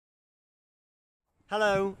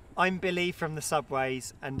Hello, I'm Billy from the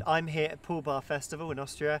Subways and I'm here at POOLBAR-FESTIVAL in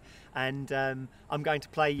Austria, and I'm going to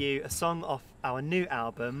play you a song off our new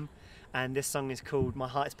album, and this song is called My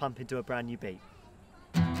Heart is Pumping to a Brand New Beat.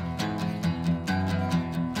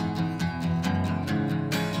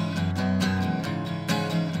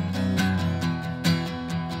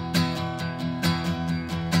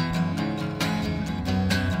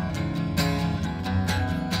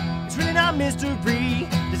 It's really not mystery,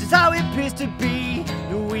 this is how it appears to be.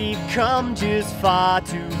 We've come just far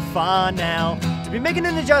too far now to be making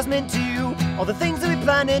an adjustment to all the things that we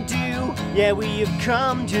plan to do. Yeah, we have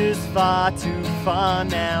come just far too far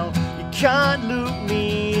now. You can't look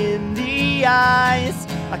me in the eyes,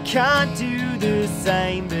 I can't do the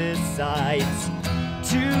same besides.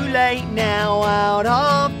 Too late now, out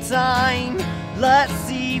of time. Let's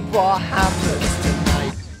see what happens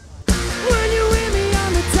tonight. When you're with me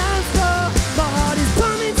on the dance floor, my heart is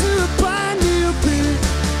pumping to a brand new beat.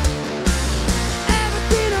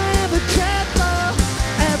 Everything I ever cared for,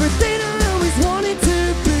 everything I always wanted to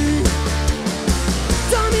be,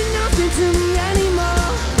 don't mean nothing to me anymore.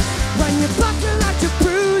 When you're buckling like you're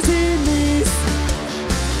bruising knees,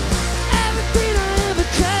 everything I ever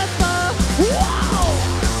cared for. Whoa!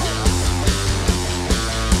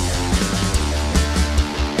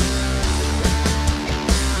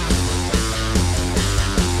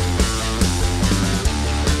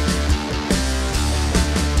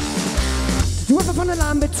 Do you ever find a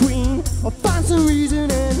line between, or find some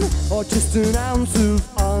reasoning, or just an ounce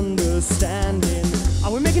of understanding?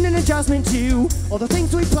 Are we making an adjustment to all the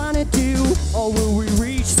things we plan to do, or will we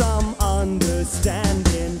reach some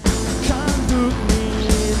understanding? Can't look me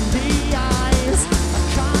in the eyes, I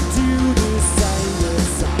can't do the same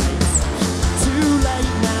besides. Too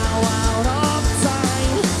late now, out of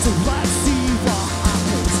time, so let's see what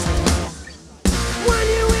happens tonight. When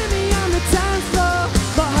you're with me on the dance floor,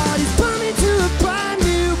 my heart is pumping to a brand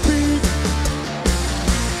new beat.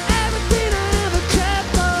 Everything I ever cared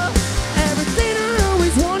for, everything I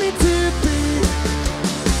always wanted to be,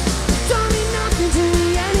 don't mean nothing to me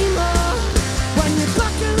anymore. When you're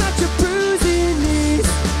buckling like you're bruising knees,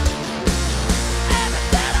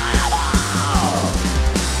 everything I ever.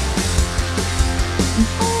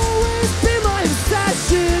 You've always been my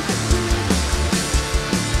obsession.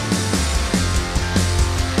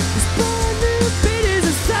 This brand new beat is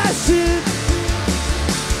a session.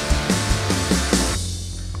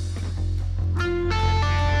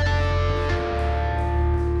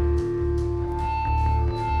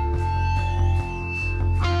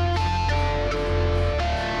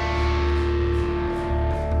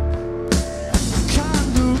 Can't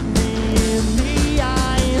look me in the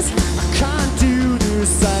eyes, I can't do the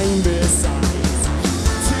same besides.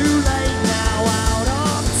 Too late now, out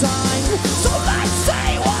of time, so let's say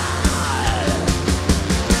what.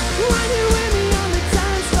 When you're with me on the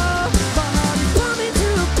dance floor, my heart is pumping to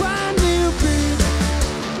a brand new beat.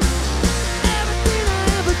 Everything I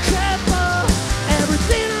ever cared for,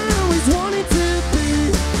 everything I always wanted to be,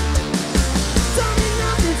 don't mean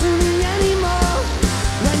nothing to me anymore.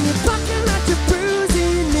 When you're buckling like you're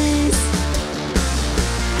bruising knees,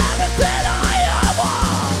 everything I ever.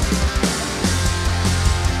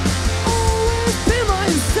 Always been my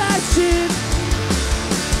obsession.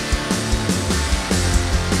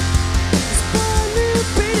 This brand new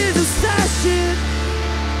beat is a session.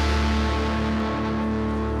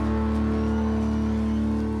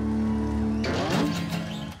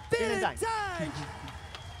 Vielen Dank.